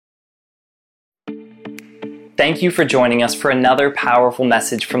Thank you for joining us for another powerful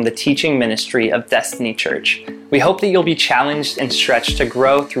message from the teaching ministry of Destiny Church. We hope that you'll be challenged and stretched to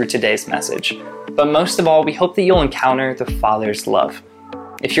grow through today's message. But most of all, we hope that you'll encounter the Father's love.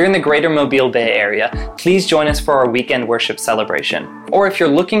 If you're in the greater Mobile Bay area, please join us for our weekend worship celebration. Or if you're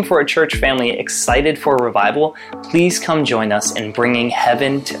looking for a church family excited for a revival, please come join us in bringing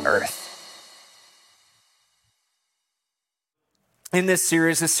heaven to earth. In this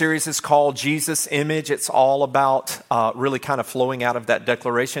series is called Jesus Image. It's all about really kind of flowing out of that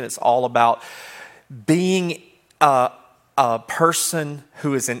declaration. It's all about being a person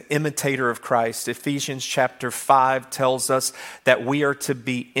who is an imitator of Christ. Ephesians chapter 5 tells us that we are to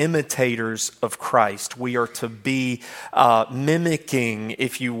be imitators of Christ. We are to be mimicking,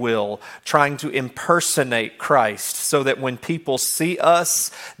 if you will, trying to impersonate Christ so that when people see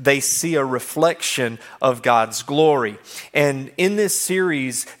us, they see a reflection of God's glory. And in this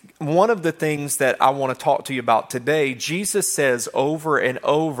series, one of the things that I want to talk to you about today, Jesus says over and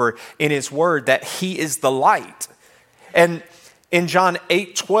over in his word that he is the light. And in John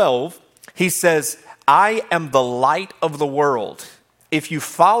 8:12, he says, I am the light of the world. If you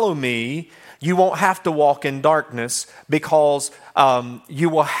follow me, you won't have to walk in darkness because you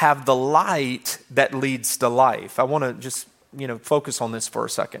will have the light that leads to life. I want to just, focus on this for a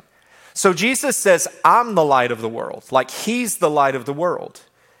second. So Jesus says, I'm the light of the world, like he's the light of the world.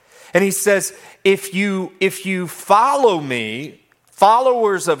 And he says, if you follow me,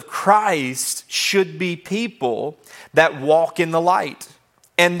 followers of Christ should be people that walk in the light.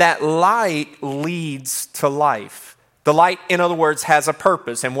 And that light leads to life. The light, in other words, has a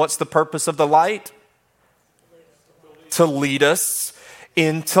purpose. And what's the purpose of the light? To lead us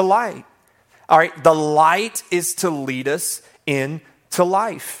into light. All right, the light is to lead us into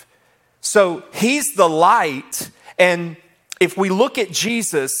life. So he's the light. And if we look at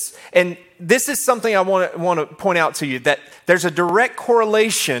Jesus, and this is something I want to point out to you, that there's a direct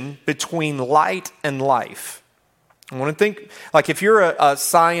correlation between light and life. I want to think, like if you're a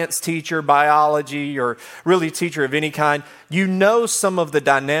science teacher, biology, or really teacher of any kind, you know some of the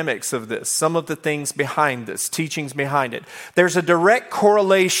dynamics of this, some of the things behind this, teachings behind it. There's a direct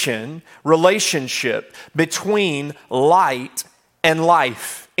relationship between light and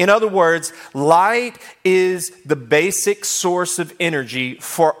life. In other words, light is the basic source of energy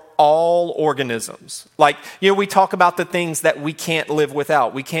for all organisms. Like, we talk about the things that we can't live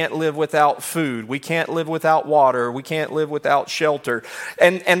without. We can't live without food. We can't live without water. We can't live without shelter.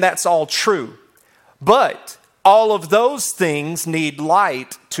 And that's all true. But all of those things need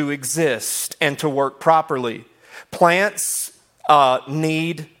light to exist and to work properly. Plants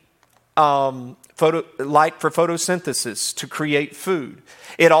need light for photosynthesis to create food.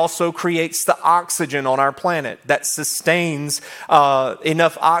 It also creates the oxygen on our planet that sustains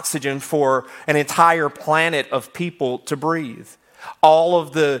enough oxygen for an entire planet of people to breathe. All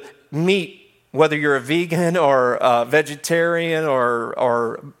of the meat, whether you're a vegan or a vegetarian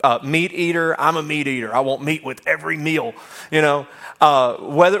or meat eater, I'm a meat eater. I want meat with every meal.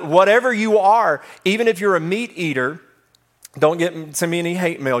 Whatever you are, even if you're a meat eater, don't get to me any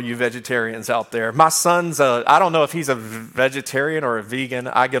hate mail, you vegetarians out there. My son's I don't know if he's a vegetarian or a vegan.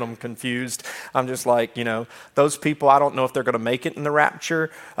 I get them confused. I'm just like, those people, I don't know if they're going to make it in the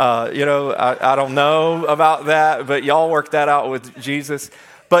rapture. I don't know about that, but y'all work that out with Jesus.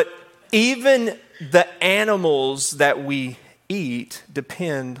 But even the animals that we eat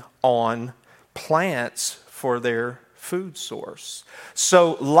depend on plants for their food source.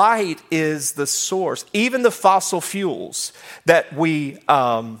 So light is the source. Even the fossil fuels that we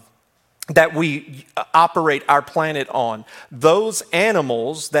operate our planet on, those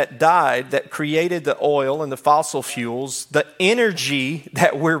animals that died, that created the oil and the fossil fuels, the energy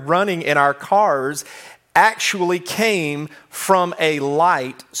that we're running in our cars actually came from a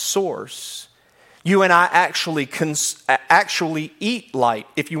light source. You and I actually eat light,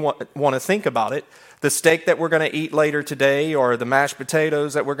 if you want to think about it. The steak that we're going to eat later today, or the mashed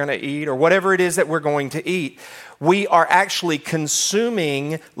potatoes that we're going to eat, or whatever it is that we're going to eat, we are actually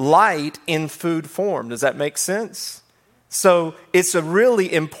consuming light in food form. Does that make sense? So it's a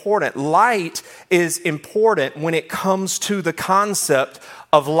really important. Light is important when it comes to the concept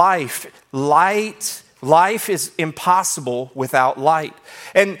of life. Life is impossible without light.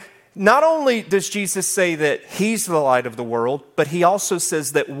 And not only does Jesus say that he's the light of the world, but he also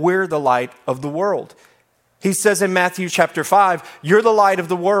says that we're the light of the world. He says in Matthew chapter 5, you're the light of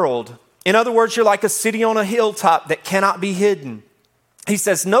the world. In other words, you're like a city on a hilltop that cannot be hidden. He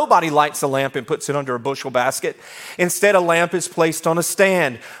says, nobody lights a lamp and puts it under a bushel basket. Instead, a lamp is placed on a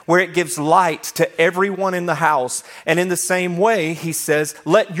stand where it gives light to everyone in the house. And in the same way, he says,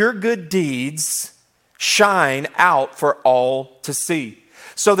 let your good deeds shine out for all to see,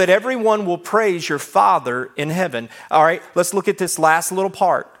 so that everyone will praise your Father in heaven. All right, let's look at this last little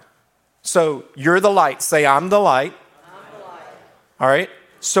part. So you're the light. Say, I'm the light. I'm the light. All right,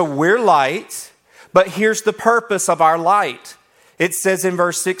 so we're light, but here's the purpose of our light. It says in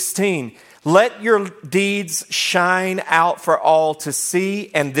verse 16, let your deeds shine out for all to see,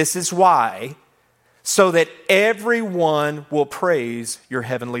 and this is why, so that everyone will praise your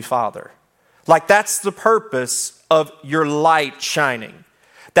heavenly Father. Like, that's the purpose of your light shining.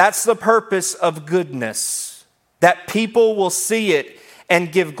 That's the purpose of goodness, that people will see it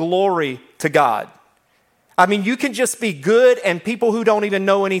and give glory to God. I mean, you can just be good, and people who don't even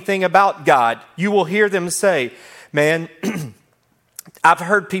know anything about God, you will hear them say, man, I've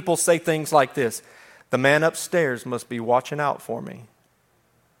heard people say things like this: the man upstairs must be watching out for me.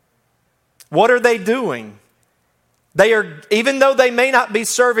 What are they doing? They are, even though they may not be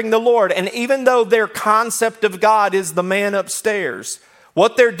serving the Lord, and even though their concept of God is the man upstairs,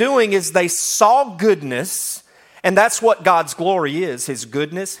 what they're doing is they saw goodness, and that's what God's glory is: His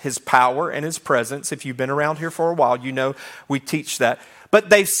goodness, His power, and His presence. If you've been around here for a while, you know we teach that. But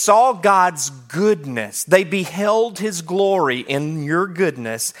they saw God's goodness. They beheld His glory in your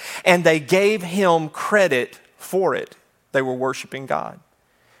goodness, and they gave Him credit for it. They were worshiping God.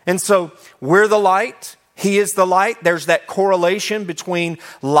 And so we're the light. He is the light. There's that correlation between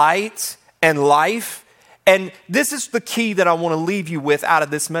light and life. And this is the key that I want to leave you with out of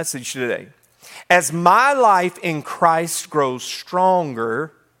this message today. As my life in Christ grows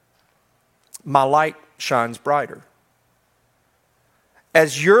stronger, my light shines brighter.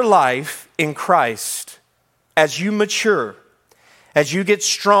 As your life in Christ, as you mature, as you get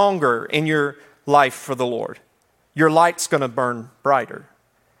stronger in your life for the Lord, your light's going to burn brighter.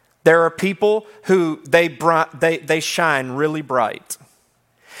 There are people who they shine really bright.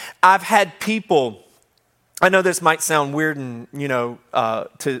 I've had people, I know this might sound weird and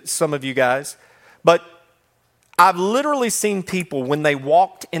to some of you guys, but I've literally seen people when they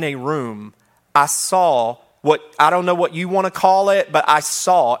walked in a room, I saw I don't know what you want to call it, but I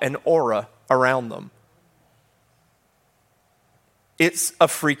saw an aura around them. It's a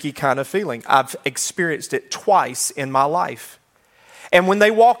freaky kind of feeling. I've experienced it twice in my life. And when they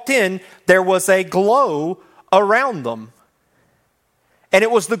walked in, there was a glow around them. And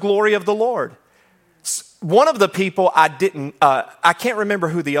it was the glory of the Lord. One of the people I can't remember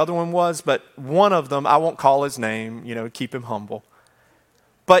who the other one was, but one of them, I won't call his name, keep him humble.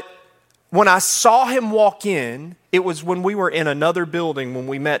 But when I saw him walk in, it was when we were in another building, when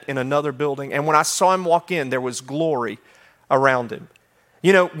we met in another building. And when I saw him walk in, there was glory around him.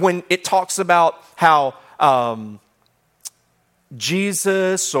 When it talks about how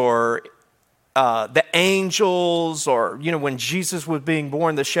Jesus or the angels, or, when Jesus was being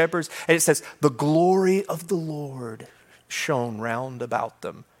born, the shepherds, and it says, the glory of the Lord shone round about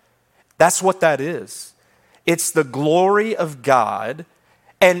them. That's what that is. It's the glory of God.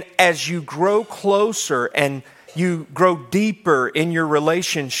 And as you grow closer and you grow deeper in your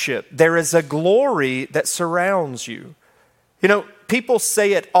relationship, there is a glory that surrounds you. People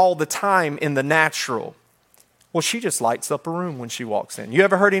say it all the time in the natural. Well, she just lights up a room when she walks in. You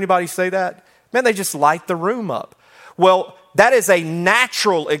ever heard anybody say that? Man, they just light the room up. Well, that is a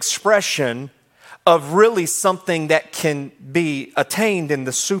natural expression of really something that can be attained in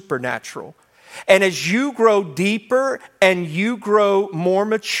the supernatural. And as you grow deeper and you grow more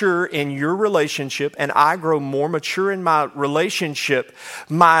mature in your relationship, and I grow more mature in my relationship,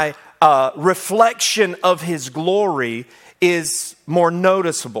 my reflection of His glory is more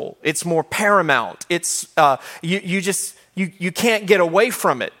noticeable. It's more paramount. It's you can't get away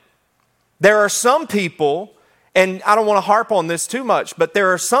from it. There are some people, and I don't want to harp on this too much, but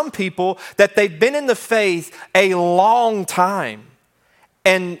there are some people that they've been in the faith a long time,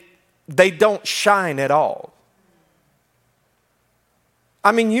 and they don't shine at all.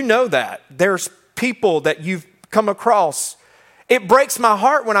 I mean, you know that. There's people that you've come across. It breaks my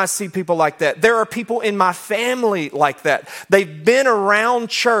heart when I see people like that. There are people in my family like that. They've been around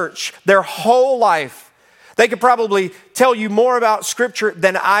church their whole life. They could probably tell you more about Scripture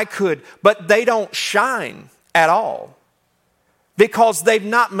than I could, but they don't shine at all because they've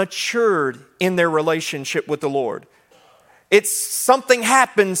not matured in their relationship with the Lord. It's something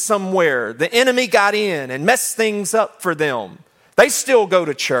happened somewhere. The enemy got in and messed things up for them. They still go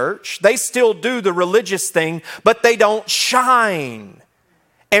to church. They still do the religious thing, but they don't shine.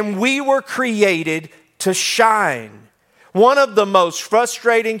 And we were created to shine. One of the most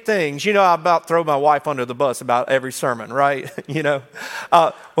frustrating things, I about throw my wife under the bus about every sermon, right?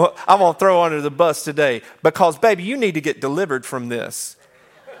 Well, I'm going to throw her under the bus today because, baby, you need to get delivered from this.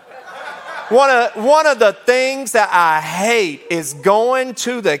 One of the things that I hate is going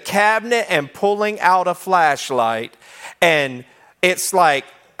to the cabinet and pulling out a flashlight, and it's like,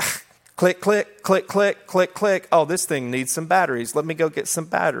 click, click, click, click, click, click. Oh, this thing needs some batteries. Let me go get some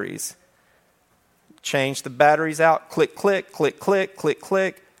batteries. Change the batteries out. Click, click, click, click, click,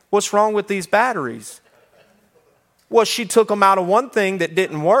 click. What's wrong with these batteries? Well, she took them out of one thing that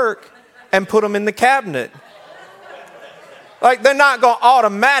didn't work and put them in the cabinet. Like, they're not going to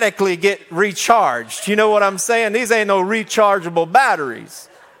automatically get recharged. You know what I'm saying? These ain't no rechargeable batteries.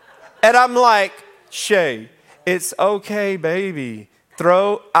 And I'm like, Shay, it's okay, baby.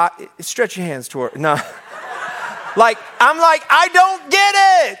 Stretch your hands toward. No. I'm like, I don't get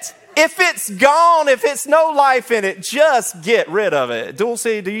it. If it's gone, if it's no life in it, just get rid of it. Dulce,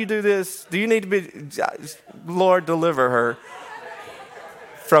 do you do this? Do you need to be, Lord, deliver her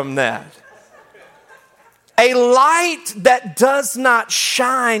from that. A light that does not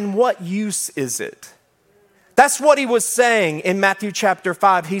shine, what use is it? That's what he was saying in Matthew chapter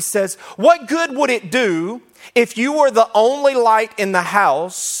 5. He says, what good would it do if you were the only light in the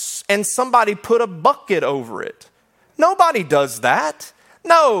house and somebody put a bucket over it? Nobody does that.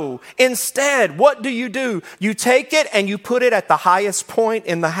 No. Instead, what do? You take it and you put it at the highest point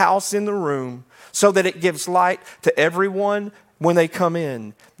in the house, in the room, so that it gives light to everyone when they come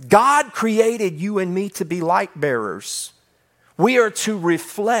in. God created you and me to be light bearers. We are to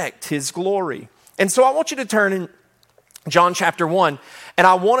reflect his glory. And so I want you to turn in John chapter 1, and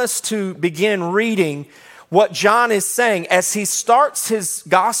I want us to begin reading what John is saying as he starts his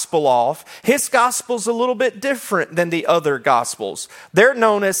gospel off. His gospel's a little bit different than the other gospels. They're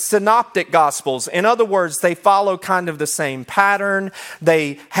known as synoptic gospels. In other words, they follow kind of the same pattern.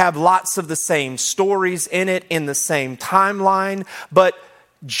 They have lots of the same stories in it, in the same timeline. But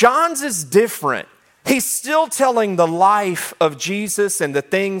John's is different. He's still telling the life of Jesus and the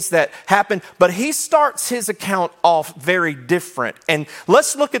things that happened, but he starts his account off very different. And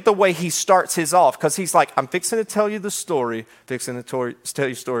let's look at the way he starts his off, because he's like, I'm fixing to tell you the story, tell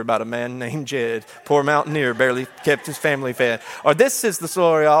you a story about a man named Jed, poor mountaineer, barely kept his family fed. Or this is the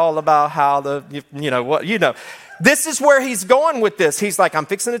story all about how This is where he's going with this. He's like, I'm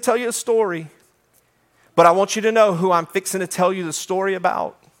fixing to tell you a story, but I want you to know who I'm fixing to tell you the story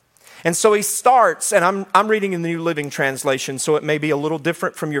about. And so he starts, and I'm reading in the New Living Translation, so it may be a little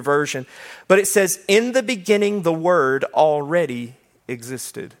different from your version. But it says, in the beginning, the Word already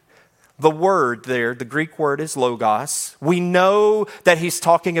existed. The word there, the Greek word is logos. We know that he's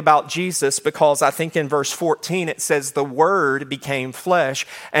talking about Jesus because I think in verse 14 it says the Word became flesh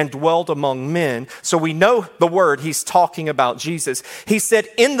and dwelt among men. So we know the Word, he's talking about Jesus. He said,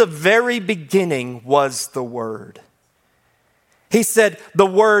 in the very beginning was the Word. He said the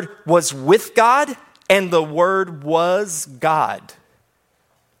Word was with God and the Word was God.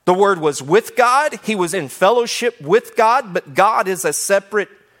 The Word was with God. He was in fellowship with God, but God is a separate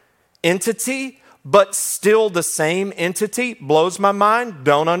entity, but still the same entity. Blows my mind.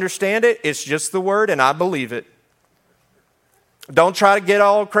 Don't understand it. It's just the Word and I believe it. Don't try to get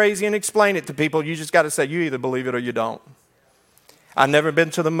all crazy and explain it to people. You just got to say you either believe it or you don't. I've never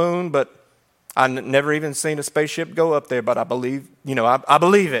been to the moon, but I've never even seen a spaceship go up there, but I believe, I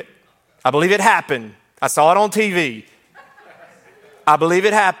believe it. I believe it happened. I saw it on TV. I believe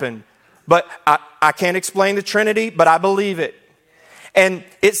it happened. But I can't explain the Trinity, but I believe it. And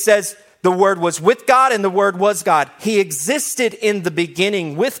it says the Word was with God and the Word was God. He existed in the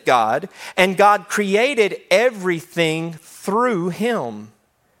beginning with God, and God created everything through him.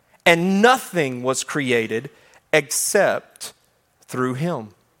 And nothing was created except through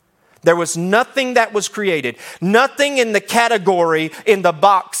him. There was nothing that was created. Nothing in the category, in the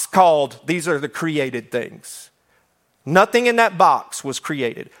box called, these are the created things. Nothing in that box was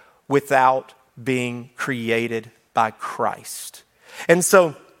created without being created by Christ. And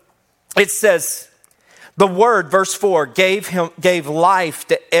so it says, the Word, verse 4, gave life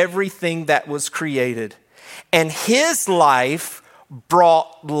to everything that was created. And his life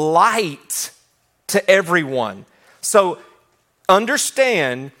brought light to everyone. So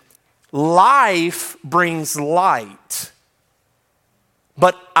understand, life brings light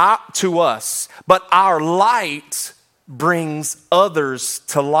to us, but our light brings others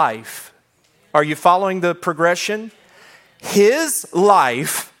to life. Are you following the progression? His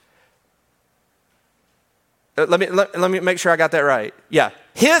life, let me make sure I got that right. Yeah,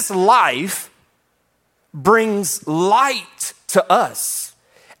 his life brings light to us.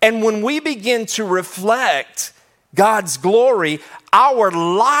 And when we begin to reflect God's glory, our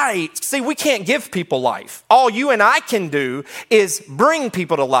light. See, we can't give people life. All you and I can do is bring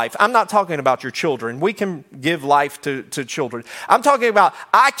people to life. I'm not talking about your children. We can give life to children. I'm talking about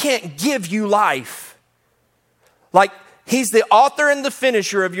I can't give you life. Like, he's the author and the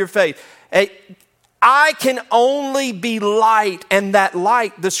finisher of your faith. I can only be light, and that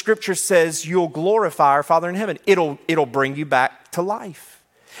light, the scripture says, you'll glorify our Father in heaven. It'll bring you back to life.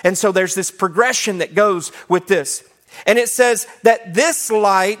 And so there's this progression that goes with this. And it says that this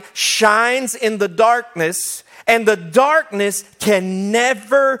light shines in the darkness, and the darkness can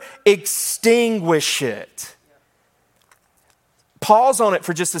never extinguish it. Pause on it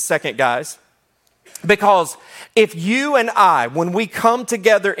for just a second, guys. Because if you and I, when we come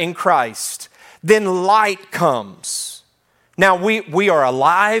together in Christ, then light comes. Now, we are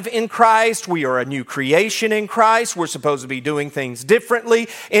alive in Christ. We are a new creation in Christ. We're supposed to be doing things differently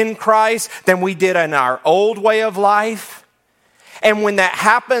in Christ than we did in our old way of life. And when that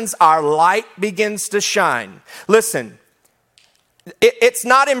happens, our light begins to shine. Listen, it's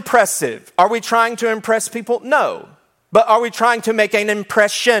not impressive. Are we trying to impress people? No. But are we trying to make an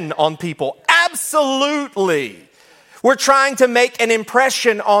impression on people? Absolutely. We're trying to make an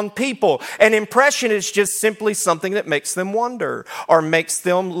impression on people. An impression is just simply something that makes them wonder or makes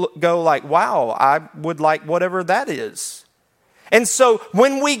them go like, wow, I would like whatever that is. And so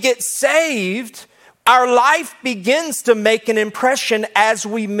when we get saved, our life begins to make an impression as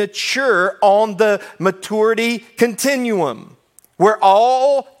we mature on the maturity continuum. We're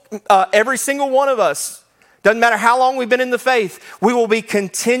all, every single one of us, doesn't matter how long we've been in the faith, we will be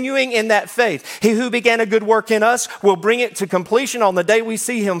continuing in that faith. He who began a good work in us will bring it to completion on the day we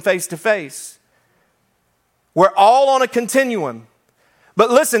see him face to face. We're all on a continuum. But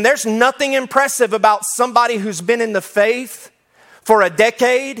listen, there's nothing impressive about somebody who's been in the faith for a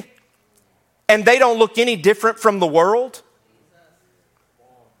decade and they don't look any different from the world.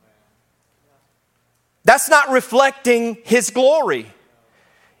 That's not reflecting his glory.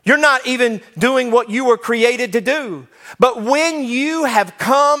 You're not even doing what you were created to do. But when you have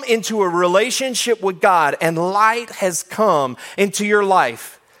come into a relationship with God and light has come into your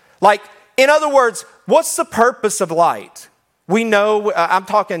life, like, in other words, what's the purpose of light? We know, I'm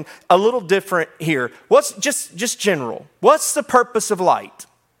talking a little different here. What's just general? What's the purpose of light?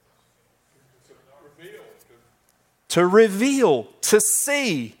 To reveal, to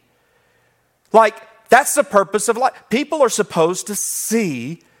see. Like, that's the purpose of light. People are supposed to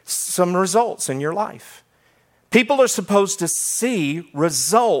see some results in your life. People are supposed to see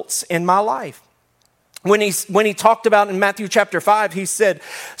results in my life. When he talked about in Matthew chapter 5, he said,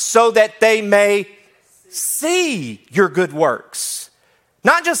 so that they may see your good works,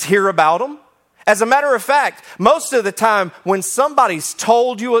 not just hear about them. As a matter of fact, most of the time when somebody's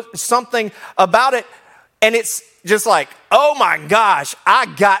told you something about it and it's just like, oh my gosh, I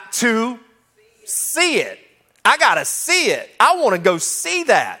got to see it. I got to see it. I want to go see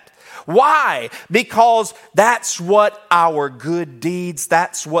that. Why? Because that's what our good deeds,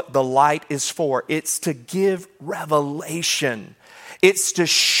 that's what the light is for. It's to give revelation. It's to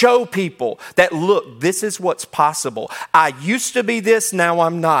show people that, look, this is what's possible. I used to be this, now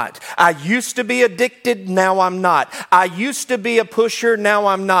I'm not. I used to be addicted, now I'm not. I used to be a pusher, now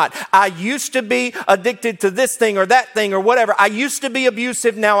I'm not. I used to be addicted to this thing or that thing or whatever. I used to be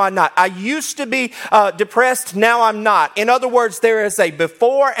abusive, now I'm not. I used to be depressed, now I'm not. In other words, there is a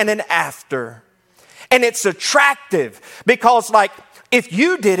before and an after. And it's attractive because, like, if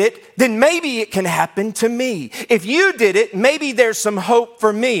you did it, then maybe it can happen to me. If you did it, maybe there's some hope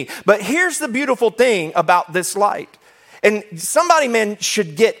for me. But here's the beautiful thing about this light. And somebody, man,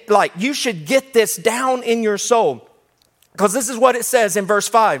 should get, like, you should get this down in your soul. Because this is what it says in verse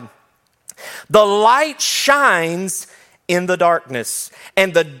 5. The light shines in the darkness,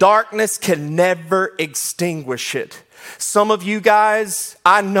 and the darkness can never extinguish it. Some of you guys,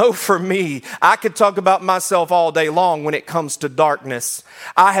 I know for me, I could talk about myself all day long when it comes to darkness.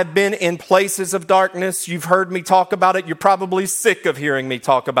 I have been in places of darkness. You've heard me talk about it. You're probably sick of hearing me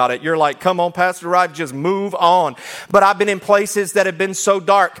talk about it. You're like, come on, Pastor Rife, just move on. But I've been in places that have been so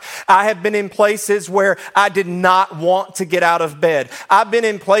dark. I have been in places where I did not want to get out of bed. I've been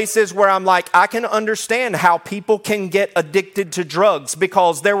in places where I'm like, I can understand how people can get addicted to drugs,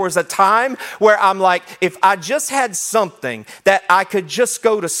 because there was a time where I'm like, if I just had something that I could just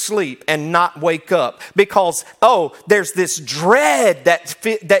go to sleep and not wake up because, there's this dread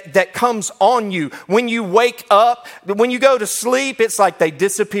that comes on you. When you wake up, when you go to sleep, it's like they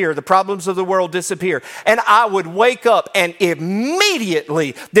disappear. The problems of the world disappear. And I would wake up and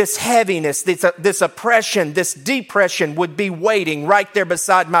immediately this heaviness, this oppression, this depression would be waiting right there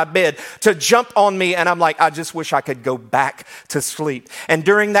beside my bed to jump on me. And I'm like, I just wish I could go back to sleep. And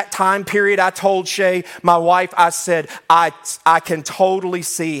during that time period, I told Shay, my wife, I said, I can totally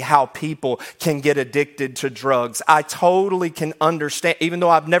see how people can get addicted to drugs. I totally can understand, even though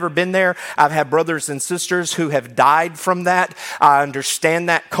I've never been there, I've had brothers and sisters who have died from that. I understand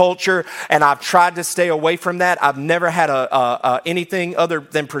that culture, and I've tried to stay away from that. I've never had anything other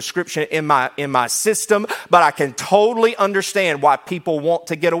than prescription in my system, but I can totally understand why people want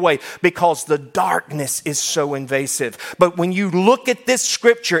to get away because the darkness is so invasive. But when you look at this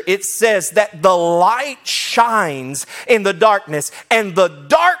scripture, it says that the light shines in the darkness, and the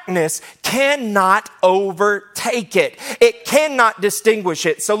darkness cannot overtake it. It cannot distinguish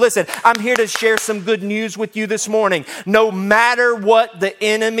it. So listen, I'm here to share some good news with you this morning. No matter what the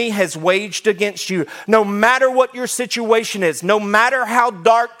enemy has waged against you, no matter what your situation is, no matter how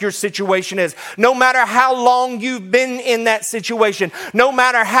dark your situation is, no matter how long you've been in that situation, no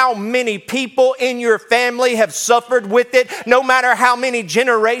matter how many people in your family have suffered with it, no matter how many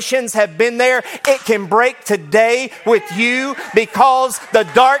generations have been there, it can break today with you because the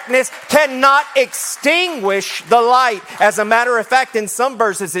darkness cannot extinguish the light. As a matter of fact, in some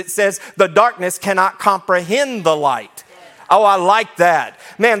verses it says the darkness cannot comprehend the light. Oh, I like that.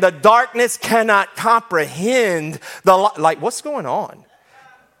 Man, the darkness cannot comprehend the light. Like, what's going on?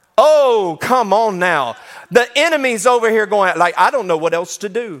 Oh, come on now. The enemy's over here going, like, I don't know what else to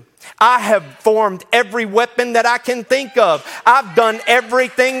do. I have formed every weapon that I can think of. I've done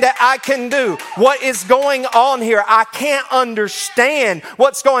everything that I can do. What is going on here? I can't understand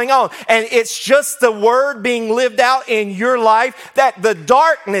what's going on. And it's just the word being lived out in your life that the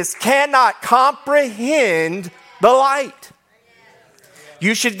darkness cannot comprehend the light.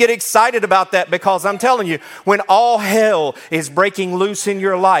 You should get excited about that because I'm telling you, when all hell is breaking loose in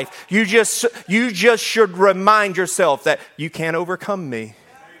your life, you just should remind yourself that you can't overcome me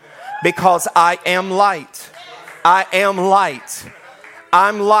because I am light. I am light.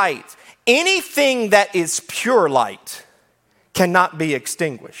 I'm light. Anything that is pure light cannot be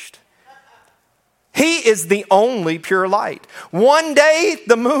extinguished. He is the only pure light. One day,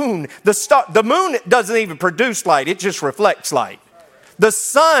 the moon doesn't even produce light. It just reflects light. The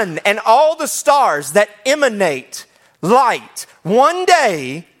sun and all the stars that emanate light, one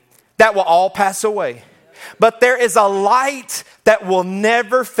day that will all pass away. But there is a light that will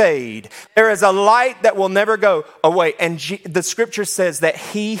never fade. There is a light that will never go away. And the scripture says that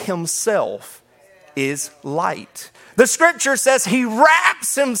he himself is light. The scripture says he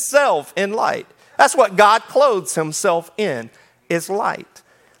wraps himself in light. That's what God clothes himself in, is light.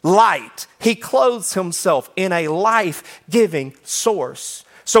 Light. He clothes himself in a life-giving source.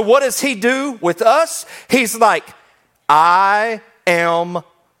 So what does he do with us? He's like, I am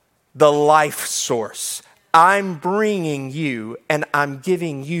the life source. I'm bringing you and I'm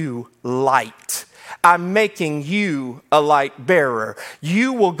giving you light. I'm making you a light bearer.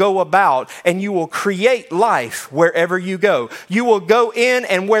 You will go about and you will create life wherever you go. You will go in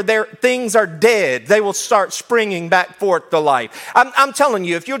and where things are dead, they will start springing back forth the life. I'm telling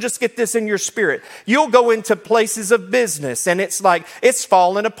you, if you'll just get this in your spirit, you'll go into places of business and it's like, it's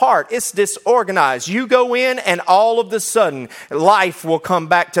falling apart. It's disorganized. You go in and all of a sudden, life will come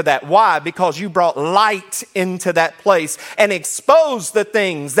back to that. Why? Because you brought light into that place and exposed the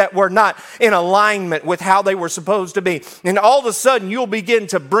things that were not in alignment with how they were supposed to be. And all of a sudden, you'll begin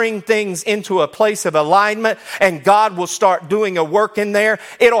to bring things into a place of alignment and God will start doing a work in there.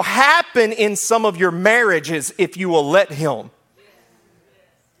 It'll happen in some of your marriages if you will let Him.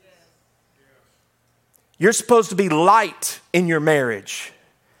 You're supposed to be light in your marriage.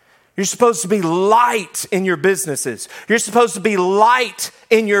 You're supposed to be light in your businesses. You're supposed to be light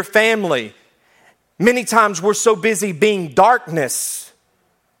in your family. Many times we're so busy being darkness.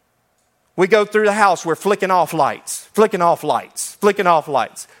 We go through the house, we're flicking off lights, flicking off lights, flicking off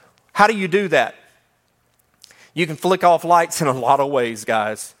lights. How do you do that? You can flick off lights in a lot of ways,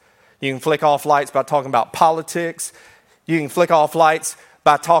 guys. You can flick off lights by talking about politics. You can flick off lights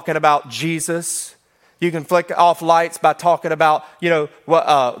by talking about Jesus. You can flick off lights by talking about,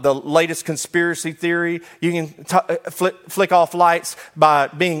 the latest conspiracy theory. You can flick off lights by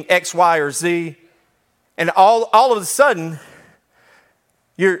being X, Y, or Z. And all of a sudden,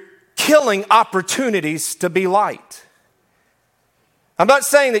 you're killing opportunities to be light. I'm not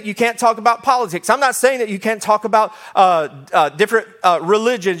saying that you can't talk about politics. I'm not saying that you can't talk about different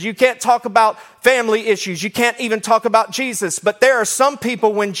religions. You can't talk about family issues. You can't even talk about Jesus. But there are some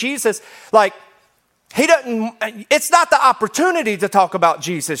people when Jesus, like, it's not the opportunity to talk about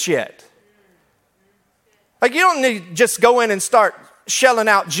Jesus yet. Like, you don't need to just go in and start shelling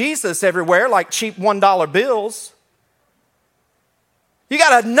out Jesus everywhere like cheap $1 bills. You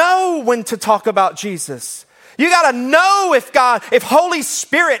got to know when to talk about Jesus. You got to know if Holy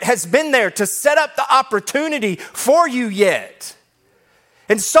Spirit has been there to set up the opportunity for you yet.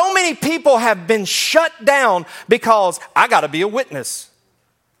 And so many people have been shut down because I got to be a witness.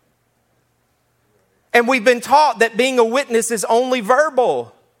 And we've been taught that being a witness is only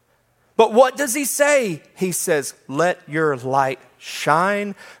verbal. But what does he say? He says, let your light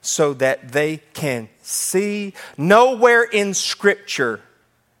shine so that they can see. Nowhere in Scripture,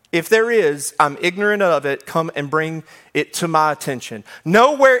 if there is, I'm ignorant of it, come and bring it to my attention.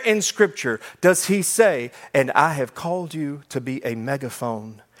 Nowhere in Scripture does he say, and I have called you to be a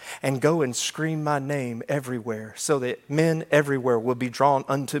megaphone and go and scream my name everywhere so that men everywhere will be drawn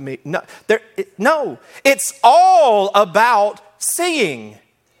unto me. No, it's all about seeing.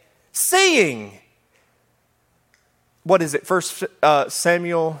 Seeing. What is it? First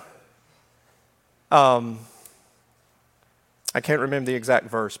Samuel... I can't remember the exact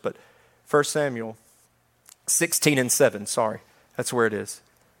verse, but 1 Samuel 16:7, sorry. That's where it is.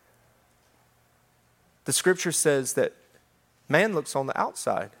 The scripture says that man looks on the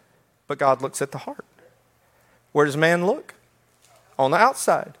outside, but God looks at the heart. Where does man look? On the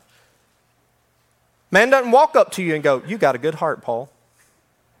outside. Man doesn't walk up to you and go, you got a good heart, Paul.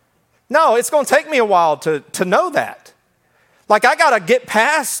 No, it's going to take me a while to know that. Like, I got to get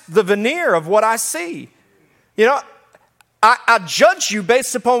past the veneer of what I see. You know, I judge you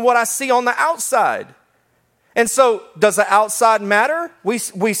based upon what I see on the outside. And so, does the outside matter? We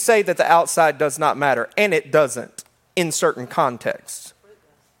say that the outside does not matter, and it doesn't in certain contexts.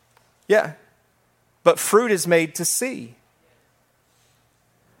 Yeah. But fruit is made to see.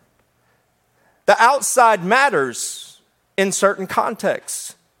 The outside matters in certain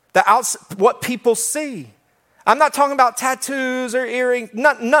contexts. What people see. I'm not talking about tattoos or earrings,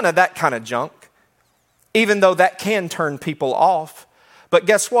 none of that kind of junk. Even though that can turn people off. But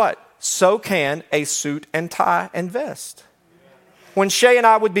guess what? So can a suit and tie and vest. When Shay and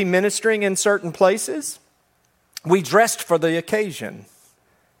I would be ministering in certain places, we dressed for the occasion.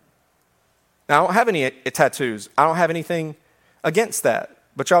 Now, I don't have any tattoos. I don't have anything against that.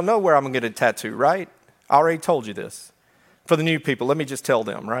 But y'all know where I'm going to get a tattoo, right? I already told you this. For the new people, let me just tell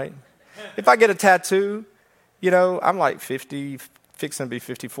them, right? If I get a tattoo, you know, I'm like 50, fixing to be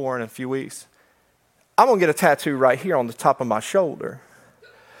 54 in a few weeks. I'm going to get a tattoo right here on the top of my shoulder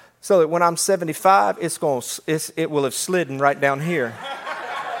so that when I'm 75, it will have slidden right down here.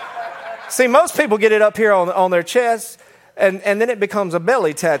 See, most people get it up here on their chest, and then it becomes a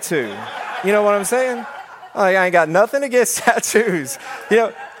belly tattoo. You know what I'm saying? Like, I ain't got nothing against tattoos. You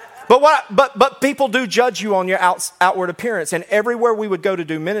know, but people do judge you on your outward appearance. And everywhere we would go to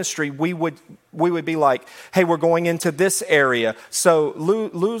do ministry, we would be like, hey, we're going into this area. So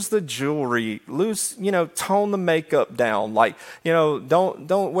lose the jewelry, tone the makeup down. Like,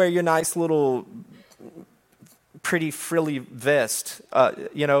 don't wear your nice little pretty frilly vest,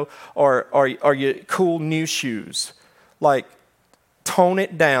 or your cool new shoes. Like, tone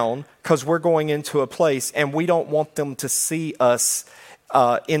it down because we're going into a place and we don't want them to see us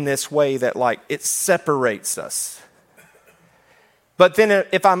in this way that, like, it separates us. But then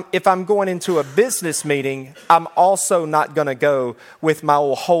if I'm going into a business meeting, I'm also not going to go with my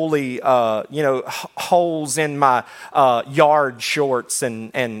old holy, holes in my yard shorts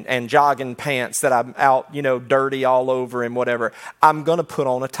and jogging pants that I'm out, dirty all over and whatever. I'm going to put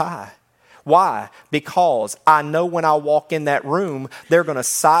on a tie. Why? Because I know when I walk in that room, they're going to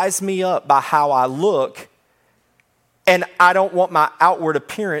size me up by how I look. And I don't want my outward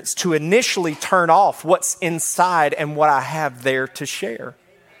appearance to initially turn off what's inside and what I have there to share.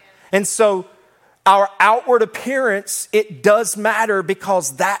 And so our outward appearance, it does matter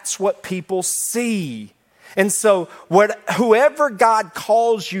because that's what people see. And so whoever God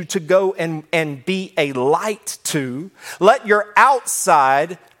calls you to go and be a light to, let your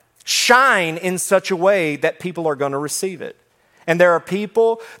outside shine in such a way that people are going to receive it. And there are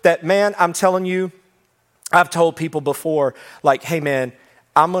people that, man, I'm telling you, I've told people before, like, hey, man,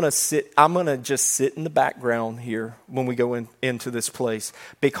 I'm going to just sit in the background here when we go into this place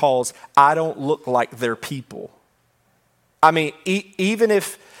because I don't look like their people. I mean, even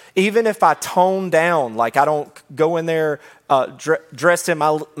if I tone down, like I don't go in there dressed in my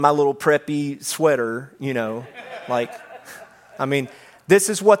little preppy sweater, like, I mean, This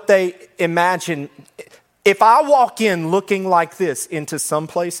is what they imagine. If I walk in looking like this into some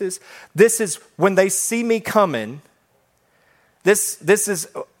places, this is when they see me coming. This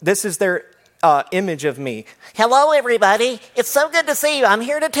is their image of me. Hello, everybody. It's so good to see you. I'm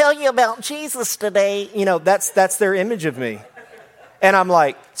here to tell you about Jesus today. You know, that's their image of me. And I'm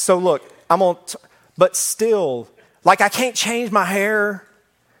like, so look, but still, like I can't change my hair.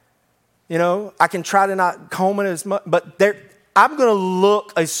 You know, I can try to not comb it as much, but I'm going to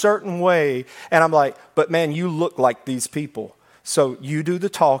look a certain way. And I'm like, but man, you look like these people. So you do the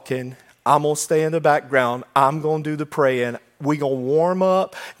talking. I'm going to stay in the background. I'm going to do the praying. We're going to warm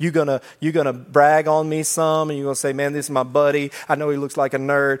up. You're going to brag on me some. And you're going to say, man, this is my buddy. I know he looks like a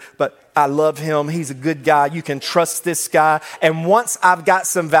nerd, but I love him. He's a good guy. You can trust this guy. And once I've got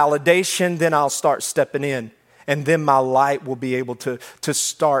some validation, then I'll start stepping in. And then my light will be able to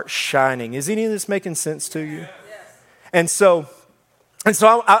start shining. Is any of this making sense to you? And so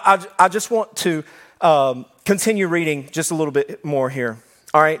I just want to continue reading just a little bit more here.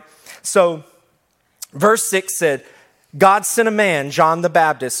 All right. So verse 6 said, God sent a man, John the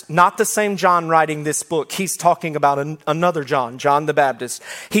Baptist, not the same John writing this book. He's talking about another John, John the Baptist.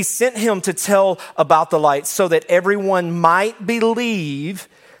 He sent him to tell about the light so that everyone might believe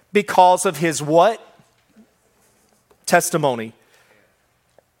because of his what? Testimony.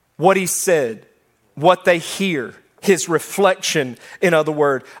 What he said, what they hear. His reflection, in other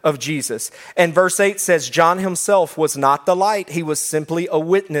words, of Jesus. And verse 8 says, John himself was not the light. He was simply a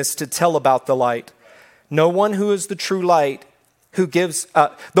witness to tell about the light. No one who is the true light,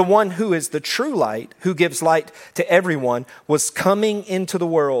 the one who is the true light, who gives light to everyone, was coming into the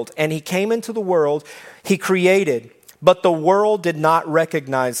world. And he came into the world he created, but the world did not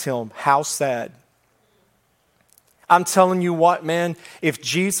recognize him. How sad. I'm telling you what, man, if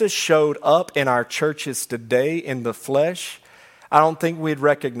Jesus showed up in our churches today in the flesh, I don't think we'd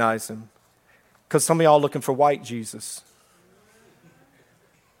recognize him. Because some of y'all looking for white Jesus.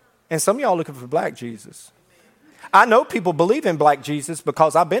 And some of y'all looking for black Jesus. I know people believe in black Jesus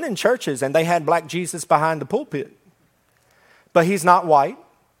because I've been in churches and they had black Jesus behind the pulpit. But he's not white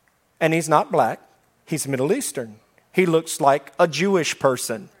and he's not black. He's Middle Eastern. He looks like a Jewish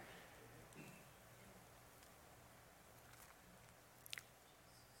person.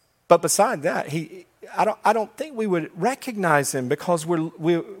 But beside that, I don't think we would recognize him because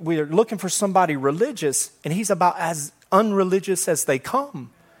we're looking for somebody religious, and he's about as unreligious as they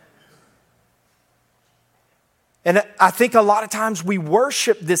come. And I think a lot of times we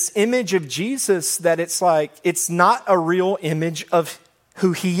worship this image of Jesus that it's like, it's not a real image of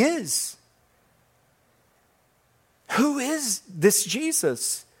who he is. Who is this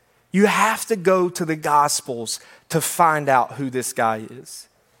Jesus? You have to go to the Gospels to find out who this guy is.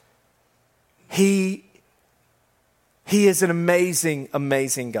 He is an amazing,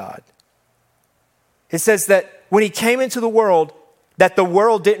 amazing God. It says that when he came into the world, that the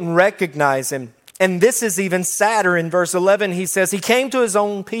world didn't recognize him. And this is even sadder. In verse 11, he says, he came to his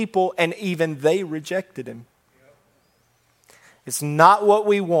own people and even they rejected him. It's not what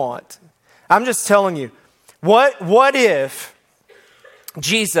we want. I'm just telling you, what if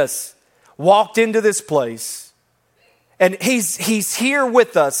Jesus walked into this place and he's here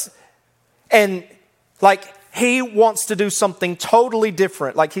with us, and like he wants to do something totally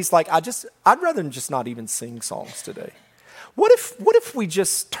different. Like he's like, I'd rather just not even sing songs today. What if we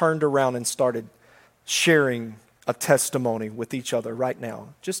just turned around and started sharing a testimony with each other right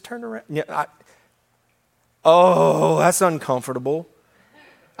now? Just turn around. Yeah, that's uncomfortable.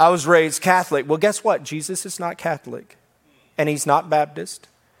 I was raised Catholic. Well, guess what? Jesus is not Catholic. And he's not Baptist.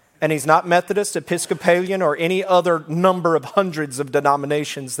 And he's not Methodist, Episcopalian, or any other number of hundreds of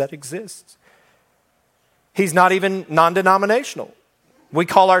denominations that exist. He's not even non-denominational. We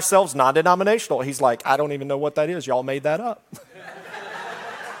call ourselves non-denominational. He's like, I don't even know what that is. Y'all made that up.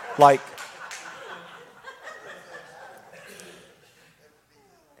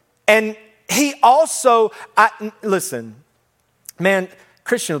 And he also, listen, man,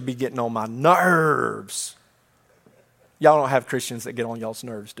 Christians will be getting on my nerves. Y'all don't have Christians that get on y'all's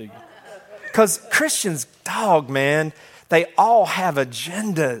nerves, do you? Because Christians, man, they all have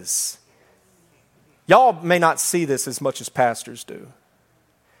agendas. Y'all may not see this as much as pastors do.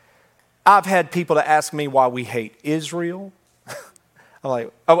 I've had people to ask me why we hate Israel. I'm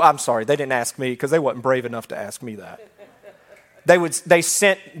like, I'm sorry, they didn't ask me because they wasn't brave enough to ask me that. They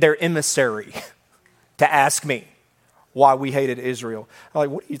sent their emissary to ask me why we hated Israel. I'm like,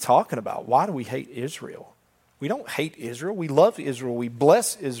 what are you talking about? Why do we hate Israel? We don't hate Israel. We love Israel. We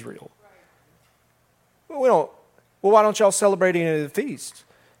bless Israel. Well, why don't y'all celebrate any of the feasts?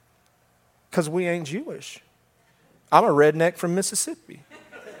 Because we ain't Jewish. I'm a redneck from Mississippi.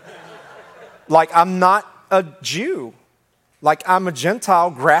 Like, I'm not a Jew. Like, I'm a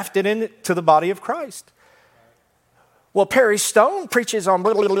Gentile grafted into the body of Christ. Well, Perry Stone preaches on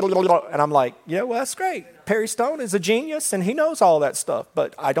blah, blah, blah, blah, blah. And I'm like, yeah, well, that's great. Perry Stone is a genius and he knows all that stuff,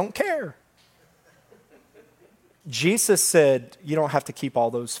 but I don't care. Jesus said, you don't have to keep all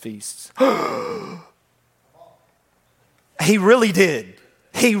those feasts. He really did.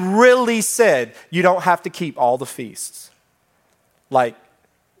 He really said, you don't have to keep all the feasts. Like,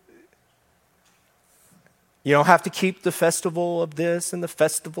 you don't have to keep the festival of this and the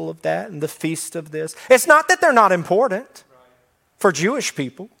festival of that and the feast of this. It's not that they're not important for Jewish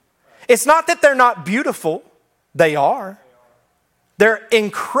people. It's not that they're not beautiful. They are. They're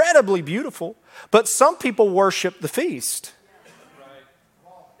incredibly beautiful. But some people worship the feast.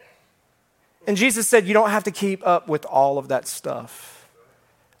 And Jesus said, you don't have to keep up with all of that stuff.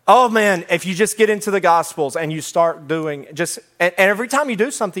 Oh man, if you just get into the Gospels and you start doing and every time you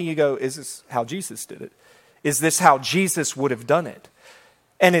do something, you go, is this how Jesus did it? Is this how Jesus would have done it?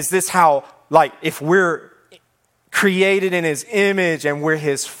 And is this how, like, if we're created in his image and we're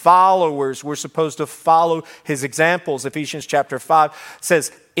his followers, we're supposed to follow his examples. Ephesians chapter 5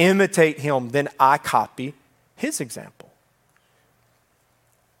 says, imitate him, then I copy his example.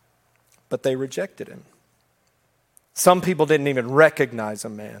 But they rejected him. Some people didn't even recognize a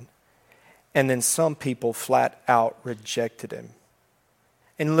man. And then some people flat out rejected him.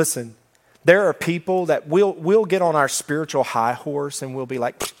 And listen, there are people that we'll get on our spiritual high horse and we'll be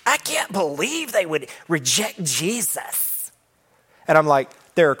like, I can't believe they would reject Jesus. And I'm like,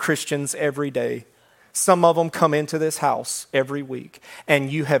 there are Christians every day. Some of them come into this house every week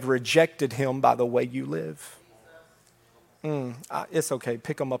and you have rejected him by the way you live. It's okay.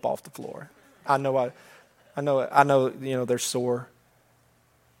 Pick them up off the floor. I know, they're sore.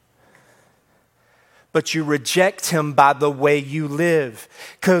 But you reject him by the way you live.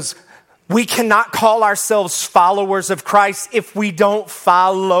 Because we cannot call ourselves followers of Christ if we don't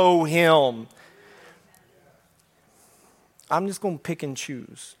follow him. I'm just going to pick and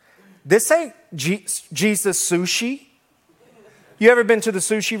choose. This ain't Jesus sushi. You ever been to the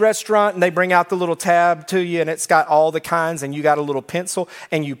sushi restaurant and they bring out the little tab to you and it's got all the kinds and you got a little pencil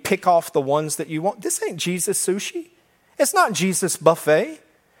and you pick off the ones that you want? This ain't Jesus sushi. It's not Jesus buffet.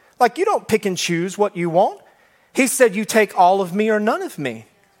 Like, you don't pick and choose what you want. He said, you take all of me or none of me.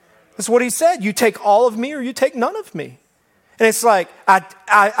 That's what he said. You take all of me or you take none of me. And it's like,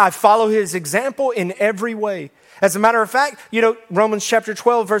 I follow his example in every way. As a matter of fact, Romans chapter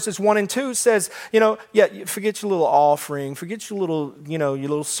 12, verses 1 and 2 says, forget your little offering, forget your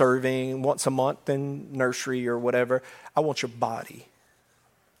little serving once a month in nursery or whatever. I want your body.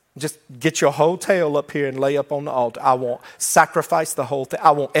 Just get your whole tail up here and lay up on the altar. I want sacrifice the whole thing.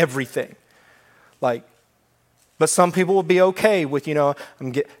 I want everything. But some people will be okay with, I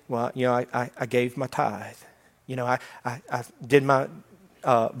gave my tithe. I did my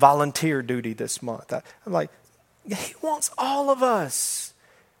volunteer duty this month. I'm like, he wants all of us.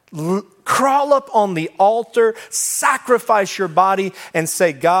 Crawl up on the altar, sacrifice your body, and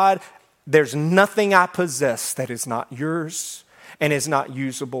say, God, there's nothing I possess that is not yours and is not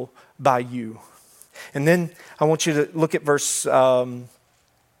usable by you. And then I want you to look at verse 12.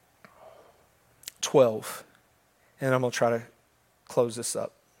 And I'm going to try to close this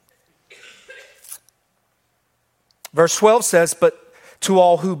up. Verse 12 says, but to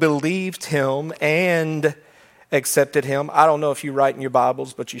all who believed him and accepted him. I don't know if you write in your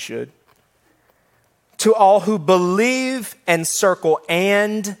Bibles, but you should. To all who believe, and circle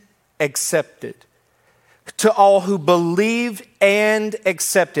and accepted. To all who believe and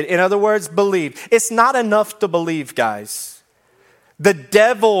accepted. In other words, believe. It's not enough to believe, guys. The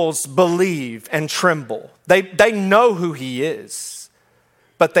devils believe and tremble. They know who he is,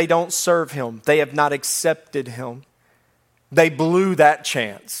 but they don't serve him. They have not accepted him. They blew that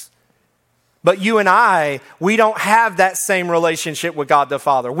chance. But you and I, we don't have that same relationship with God the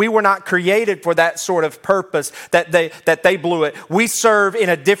Father. We were not created for that sort of purpose that they blew it. We serve in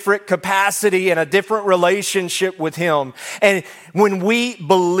a different capacity, in a different relationship with him. And when we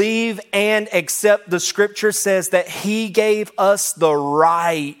believe and accept, the scripture says that he gave us the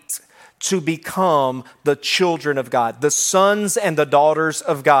right to become the children of God, the sons and the daughters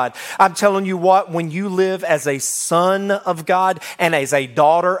of God. I'm telling you what, when you live as a son of God and as a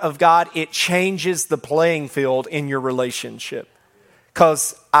daughter of God, it changes the playing field in your relationship.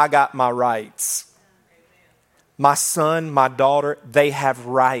 Because I got my rights. My son, my daughter, they have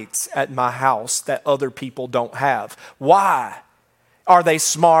rights at my house that other people don't have. Why? Are they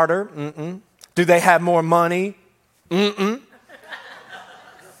smarter? Mm-mm. Do they have more money? Mm-mm.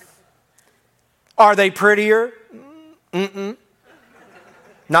 Are they prettier?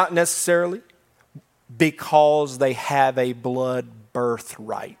 Not necessarily. Because they have a blood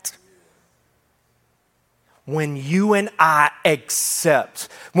birthright. When you and I accept,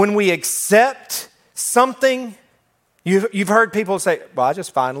 when we accept something, you've heard people say, well, I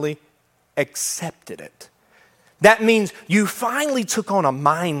just finally accepted it. That means you finally took on a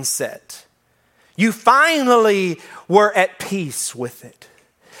mindset. You finally were at peace with it.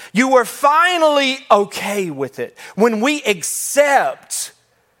 You were finally okay with it. When we accept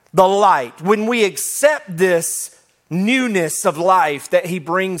the light, when we accept this newness of life that He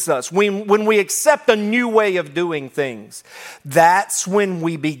brings us, when we accept a new way of doing things, that's when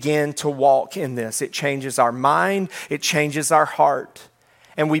we begin to walk in this. It changes our mind, it changes our heart,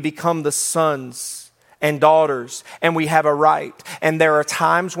 and we become the sons and daughters, and we have a right. And there are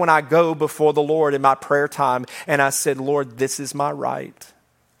times when I go before the Lord in my prayer time, and I said, Lord, this is my right.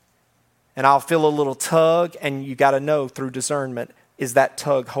 And I'll feel a little tug, and you got to know through discernment, is that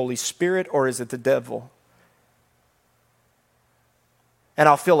tug Holy Spirit or is it the devil? And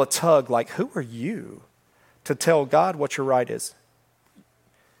I'll feel a tug like, who are you to tell God what your right is?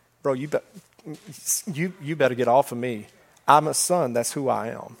 Bro, you better get off of me. I'm a son, that's who I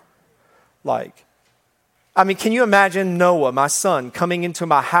am. Can you imagine Noah, my son, coming into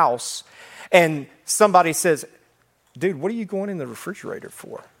my house and somebody says, dude, what are you going in the refrigerator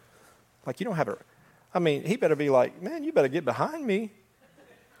for? You don't have he better be like, man, you better get behind me.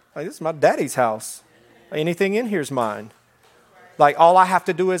 This is my daddy's house. Anything in here is mine. All I have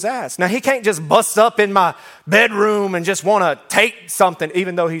to do is ask. Now, he can't just bust up in my bedroom and just want to take something,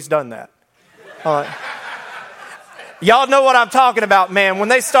 even though he's done that. Y'all know what I'm talking about, man. When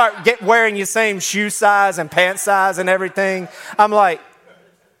they start wearing your same shoe size and pant size and everything, I'm like,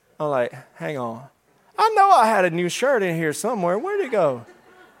 hang on. I know I had a new shirt in here somewhere. Where'd it go?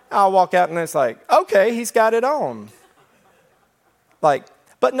 I'll walk out and it's like, okay, he's got it on.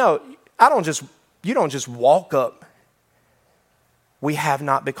 But no, you don't just walk up. We have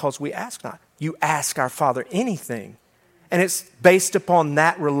not because we ask not. You ask our Father anything. And it's based upon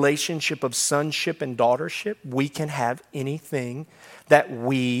that relationship of sonship and daughtership. We can have anything that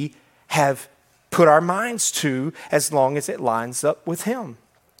we have put our minds to as long as it lines up with Him.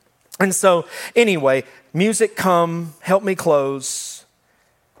 And so, anyway, music come, help me close.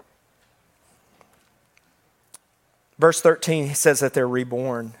 Verse 13, he says that they're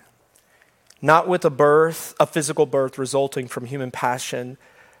reborn. Not with a physical birth resulting from human passion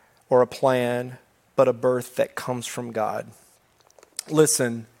or a plan, but a birth that comes from God.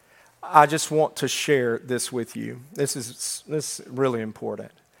 Listen, I just want to share this with you. This is really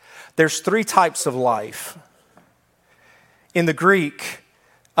important. There's 3 types of life. In the Greek,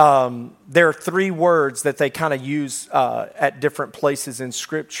 there are 3 words that they kind of use at different places in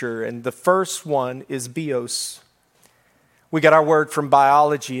Scripture. And the first one is bios. We got our word from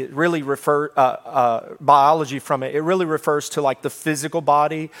biology. It really biology from it. It really refers to the physical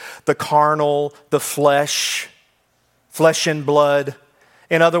body, the carnal, the flesh and blood.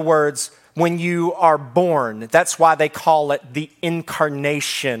 In other words, when you are born, that's why they call it the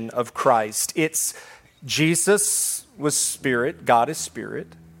incarnation of Christ. It's Jesus was spirit, God is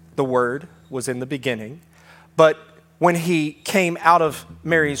spirit. The Word was in the beginning. But when He came out of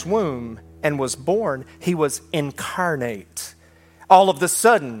Mary's womb and was born, He was incarnate. All of the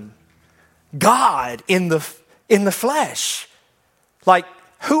sudden, God in the flesh.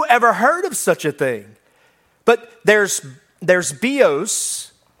 Who ever heard of such a thing? But there's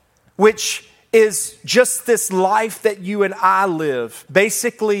bios, which is just this life that you and I live.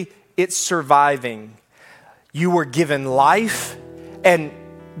 Basically, it's surviving. You were given life, and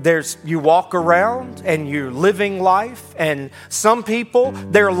you walk around and you're living life, and some people,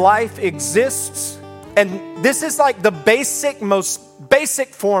 their life exists, and this is the most basic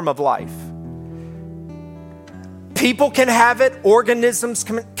form of life. People can have it, organisms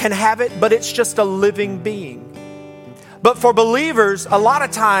can have it, but it's just a living being. But for believers, a lot of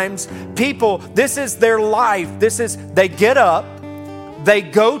times, people, this is their life. They get up, they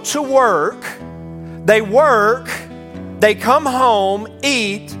go to work, they come home,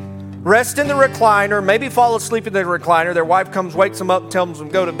 eat, rest in the recliner, maybe fall asleep in the recliner. Their wife comes, wakes them up, tells them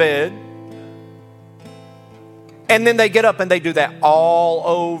to go to bed. And then they get up and they do that all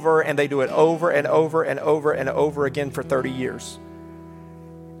over, and they do it over and over and over and over again for 30 years.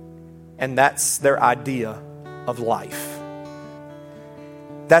 And that's their idea of life.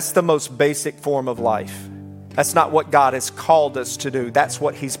 That's the most basic form of life. That's not what God has called us to do. That's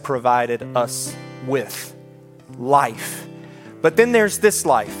what He's provided us with. Life. But then there's this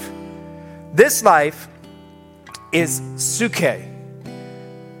life. This life is suke.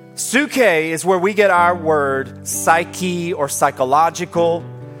 Suke is where we get our word psyche or psychological.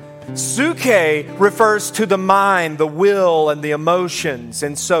 Suke refers to the mind, the will, and the emotions.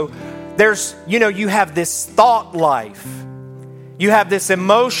 And so there's, you have this thought life. You have this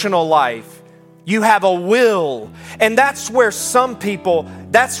emotional life. You have a will. And that's where some people,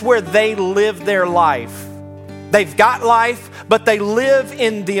 that's where they live their life. They've got life, but they live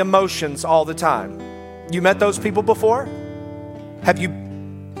in the emotions all the time. You met those people before? Have you?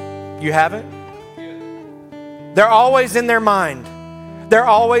 You haven't? They're always in their mind. They're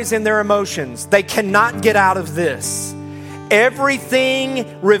always in their emotions. They cannot get out of this.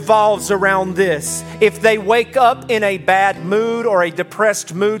 Everything revolves around this. If they wake up in a bad mood or a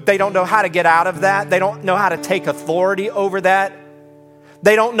depressed mood, they don't know how to get out of that. They don't know how to take authority over that.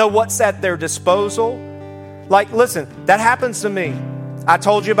 They don't know what's at their disposal. Like, listen, that happens to me. I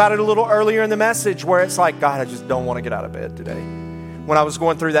told you about it a little earlier in the message where it's like, God, I just don't want to get out of bed today. When I was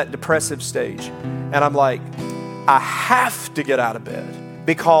going through that depressive stage. And I'm like, I have to get out of bed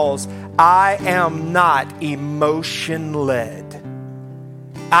because I am not emotion-led.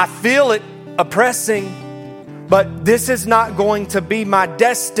 I feel it oppressing, but this is not going to be my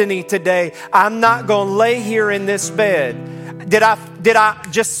destiny today. I'm not going to lay here in this bed. Did I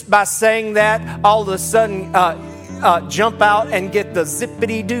just by saying that all of a sudden jump out and get the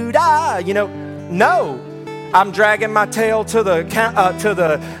zippity-doo-dah? No. I'm dragging my tail to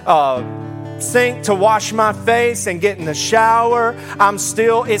the sink to wash my face and get in the shower.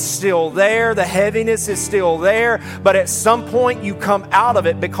 It's still there. The heaviness is still there. But at some point you come out of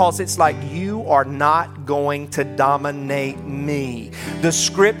it because it's like, you are not going to dominate me. The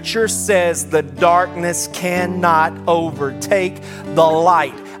scripture says the darkness cannot overtake the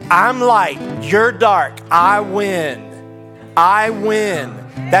light. I'm light, you're dark, I win. I win.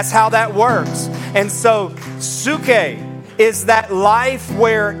 That's how that works. And so, Suke is that life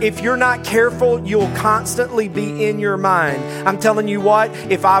where if you're not careful, you'll constantly be in your mind. I'm telling you what,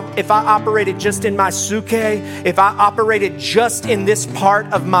 if I operated just in my Suke, if I operated just in this part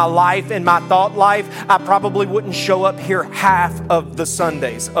of my life and my thought life, I probably wouldn't show up here half of the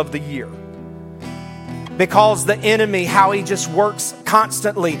Sundays of the year. Because the enemy, how he just works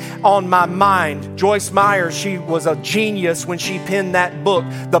constantly on my mind. Joyce Meyer, she was a genius when she penned that book,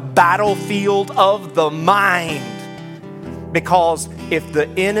 The Battlefield of the Mind. Because if the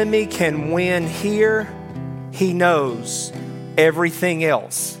enemy can win here, he knows everything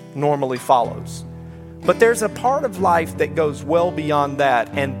else normally follows. But there's a part of life that goes well beyond that.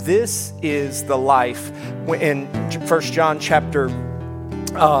 And this is the life in 1 John chapter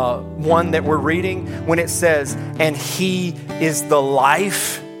 1 that we're reading, when it says, and he is the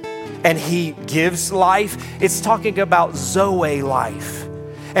life and he gives life. It's talking about Zoe life.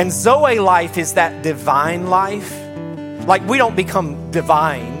 And Zoe life is that divine life. Like, we don't become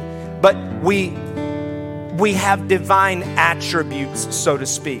divine, but we have divine attributes, so to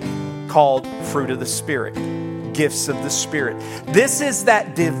speak, called fruit of the Spirit, gifts of the Spirit. This is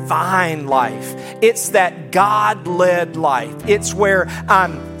that divine life. It's that God-led life. It's where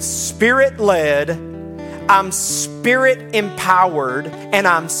I'm Spirit-led, I'm Spirit-empowered, and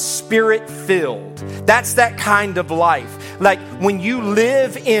I'm Spirit-filled. That's that kind of life. Like, when you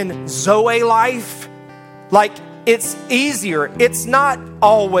live in Zoe life, like, it's easier. It's not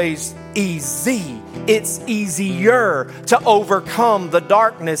always easy. It's easier to overcome the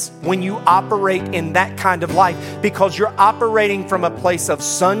darkness when you operate in that kind of life, because you're operating from a place of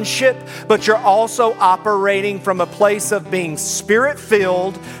sonship, but you're also operating from a place of being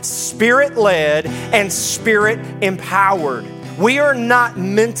Spirit-filled, Spirit-led, and Spirit-empowered. We are not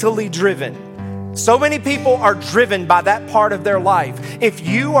mentally driven. So many people are driven by that part of their life. If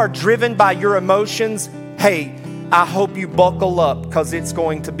you are driven by your emotions, hey, I hope you buckle up, because it's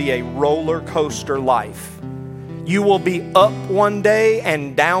going to be a roller coaster life. You will be up one day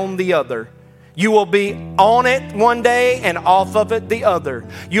and down the other. You will be on it one day and off of it the other.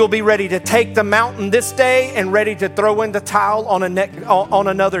 You'll be ready to take the mountain this day and ready to throw in the towel on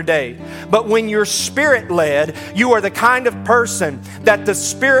another day. But when you're Spirit-led, you are the kind of person that the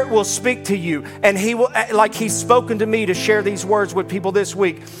Spirit will speak to you. And he will, like he's spoken to me to share these words with people this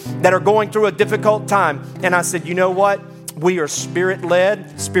week that are going through a difficult time. And I said, you know what? We are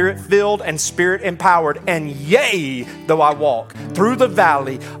Spirit-led, Spirit-filled, and Spirit-empowered. And yea, though I walk through the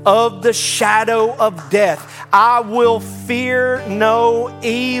valley of the shadow of death, I will fear no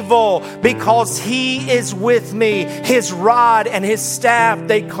evil, because he is with me. His rod and his staff,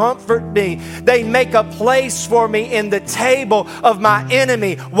 they comfort me. They make a place for me in the table of my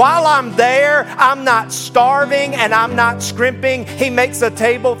enemy. While I'm there, I'm not starving and I'm not scrimping. He makes a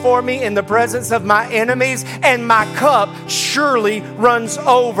table for me in the presence of my enemies, and my cup surely runs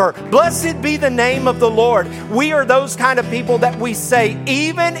over. Blessed be the name of the Lord. We are those kind of people that we say,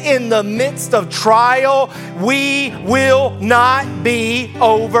 even in the midst of trial, we will not be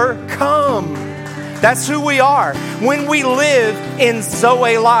overcome. That's who we are when we live in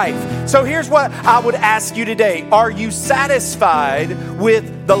Zoe life. So here's what I would ask you today. Are you satisfied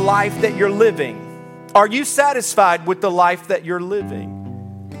with the life that you're living? Are you satisfied with the life that you're living?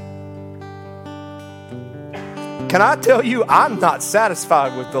 Can I tell you, I'm not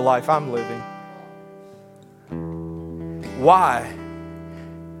satisfied with the life I'm living. Why?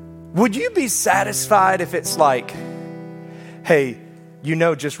 Would you be satisfied if it's like, hey,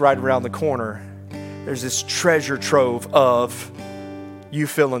 just right around the corner, there's this treasure trove of you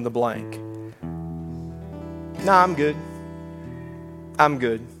fill in the blank? No, I'm good. I'm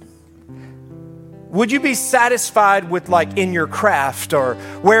good. Would you be satisfied with, like, in your craft or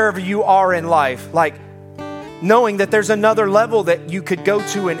wherever you are in life, like knowing that there's another level that you could go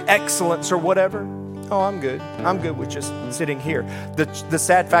to in excellence or whatever? Oh, I'm good. I'm good with just sitting here. The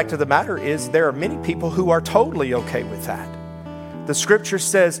sad fact of the matter is there are many people who are totally okay with that. The scripture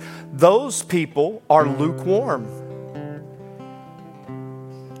says those people are lukewarm.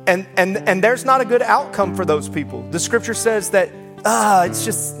 And there's not a good outcome for those people. The scripture says that, it's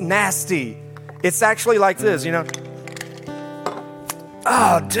just nasty. It's actually like this,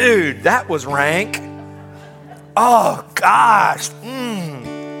 Oh, dude, that was rank. Oh, gosh.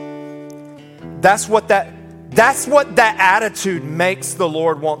 That's what that attitude makes the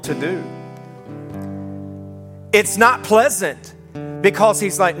Lord want to do. It's not pleasant because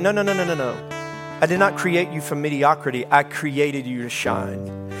he's like, no. I did not create you for mediocrity. I created you to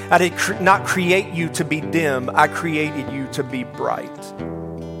shine. I did not create you to be dim. I created you to be bright.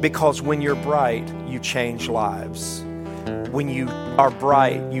 Because when you're bright, you change lives. When you are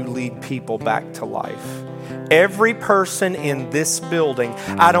bright, you lead people back to life. Every person in this building,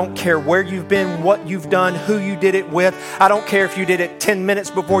 I don't care where you've been, what you've done, who you did it with. I don't care if you did it 10 minutes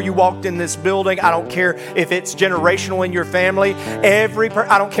before you walked in this building. I don't care if it's generational in your family. I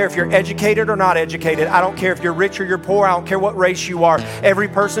don't care if you're educated or not educated. I don't care if you're rich or you're poor. I don't care what race you are. Every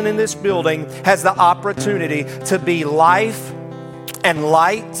person in this building has the opportunity to be life and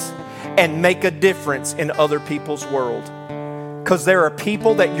light and make a difference in other people's world. Because there are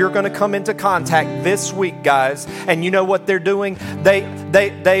people that you're going to come into contact this week, guys, and you know what they're doing? They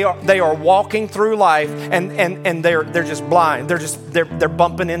are walking through life and they're just blind. They're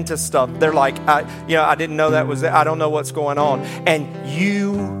bumping into stuff. They're like, I didn't know that was it. I don't know what's going on.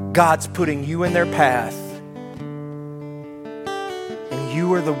 And God's putting you in their path. And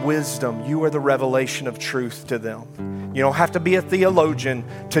you are the wisdom. You are the revelation of truth to them. You don't have to be a theologian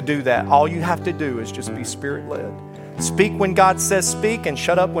to do that. All you have to do is just be Spirit-led. Speak when God says speak and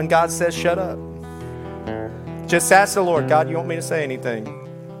shut up when God says shut up. Just ask the Lord, God, you want me to say anything?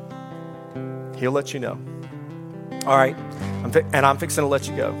 He'll let you know. All right, I'm fixing to let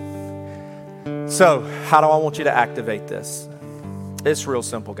you go. So, how do I want you to activate this? It's real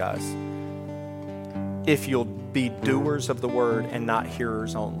simple, guys. If you'll be doers of the word and not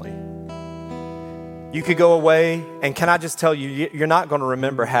hearers only. You could go away, and can I just tell you, you're not going to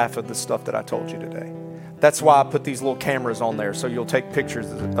remember half of the stuff that I told you today. That's why I put these little cameras on there, so you'll take pictures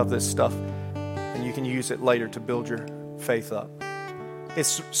of this stuff, and you can use it later to build your faith up.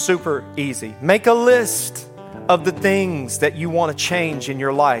 It's super easy. Make a list of the things that you want to change in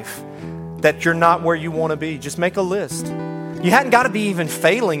your life, that you're not where you want to be. Just make a list. You hadn't got to be even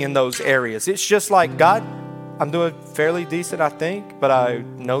failing in those areas. It's just like, God, I'm doing fairly decent, I think, but I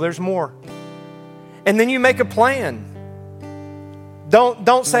know there's more. And then you make a plan.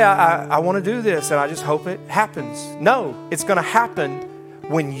 Don't say, I want to do this and I just hope it happens. No, it's going to happen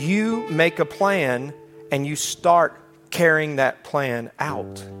when you make a plan and you start carrying that plan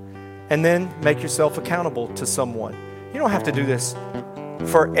out. And then make yourself accountable to someone. You don't have to do this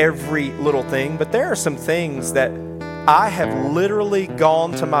for every little thing, but there are some things that I have literally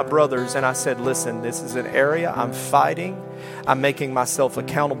gone to my brothers and I said, listen, this is an area I'm fighting. I'm making myself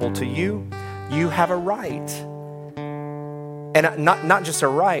accountable to you. You have a right. And not just a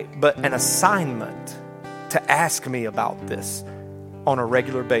right, but an assignment to ask me about this on a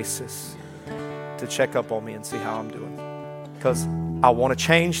regular basis, to check up on me and see how I'm doing. Because I want to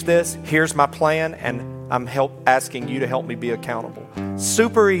change this. Here's my plan, and I'm asking you to help me be accountable.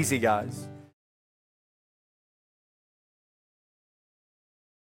 Super easy, guys.